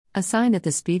A sign at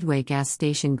the Speedway gas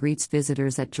station greets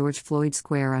visitors at George Floyd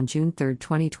Square on June 3,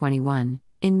 2021,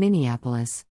 in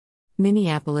Minneapolis.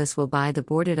 Minneapolis will buy the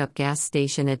boarded-up gas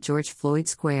station at George Floyd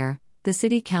Square, the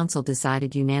City Council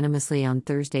decided unanimously on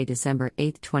Thursday, December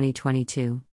 8,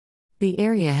 2022. The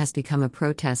area has become a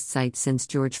protest site since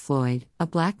George Floyd, a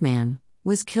black man,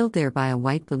 was killed there by a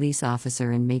white police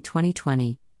officer in May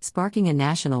 2020, sparking a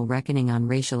national reckoning on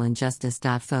racial injustice.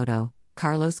 Photo,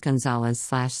 Carlos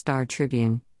Gonzalez/Star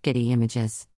Tribune, Getty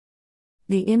Images.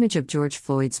 The image of George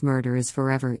Floyd's murder is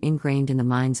forever ingrained in the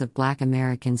minds of Black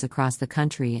Americans across the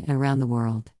country and around the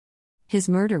world. His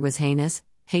murder was heinous,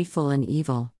 hateful, and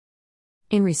evil.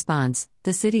 In response,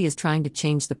 the city is trying to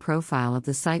change the profile of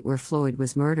the site where Floyd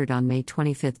was murdered on May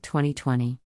 25,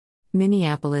 2020.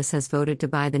 Minneapolis has voted to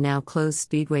buy the now-closed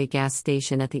Speedway gas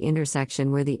station at the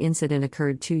intersection where the incident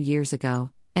occurred 2 years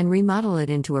ago, and remodel it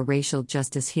into a racial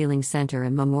justice healing center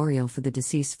and memorial for the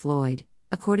deceased Floyd,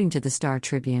 according to the Star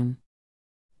Tribune.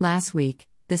 Last week,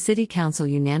 the City Council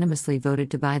unanimously voted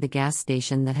to buy the gas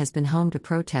station that has been home to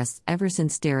protests ever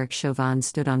since Derek Chauvin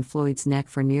stood on Floyd's neck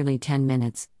for nearly 10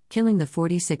 minutes, killing the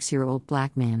 46-year-old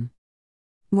black man.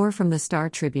 More from the Star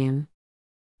Tribune.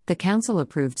 The council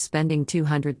approved spending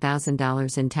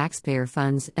 $200,000 in taxpayer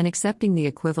funds and accepting the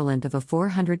equivalent of a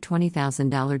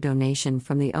 $420,000 donation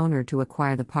from the owner to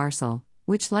acquire the parcel,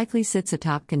 which likely sits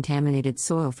atop contaminated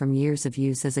soil from years of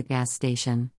use as a gas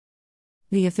station.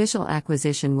 The official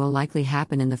acquisition will likely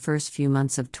happen in the first few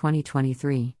months of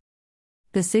 2023.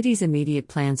 The city's immediate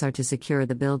plans are to secure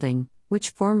the building,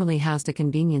 which formerly housed a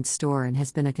convenience store and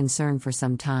has been a concern for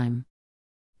some time.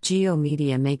 Geo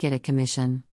Media may get a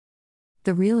commission.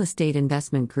 The real estate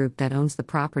investment group that owns the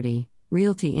property,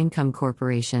 Realty Income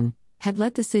Corporation, had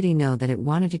let the city know that it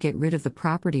wanted to get rid of the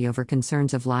property over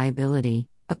concerns of liability,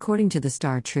 according to the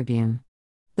Star Tribune.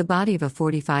 The body of a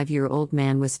 45-year-old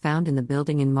man was found in the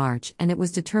building in March, and it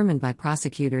was determined by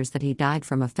prosecutors that he died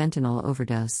from a fentanyl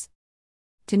overdose.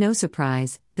 To no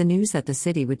surprise, the news that the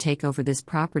city would take over this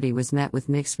property was met with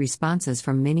mixed responses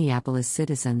from Minneapolis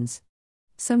citizens.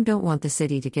 Some don't want the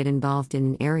city to get involved in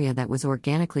an area that was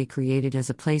organically created as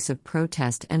a place of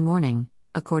protest and mourning,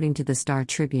 according to the Star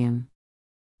Tribune.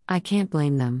 I can't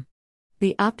blame them.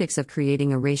 The optics of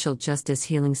creating a racial justice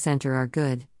healing center are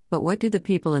good, but what do the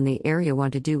people in the area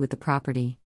want to do with the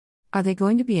property? Are they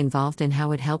going to be involved in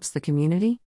how it helps the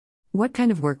community? What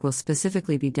kind of work will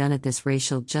specifically be done at this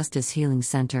racial justice healing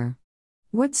center?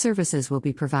 What services will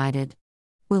be provided?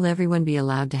 Will everyone be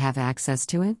allowed to have access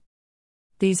to it?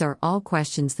 These are all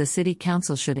questions the City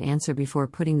Council should answer before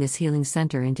putting this healing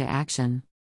center into action.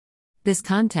 This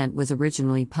content was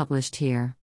originally published here.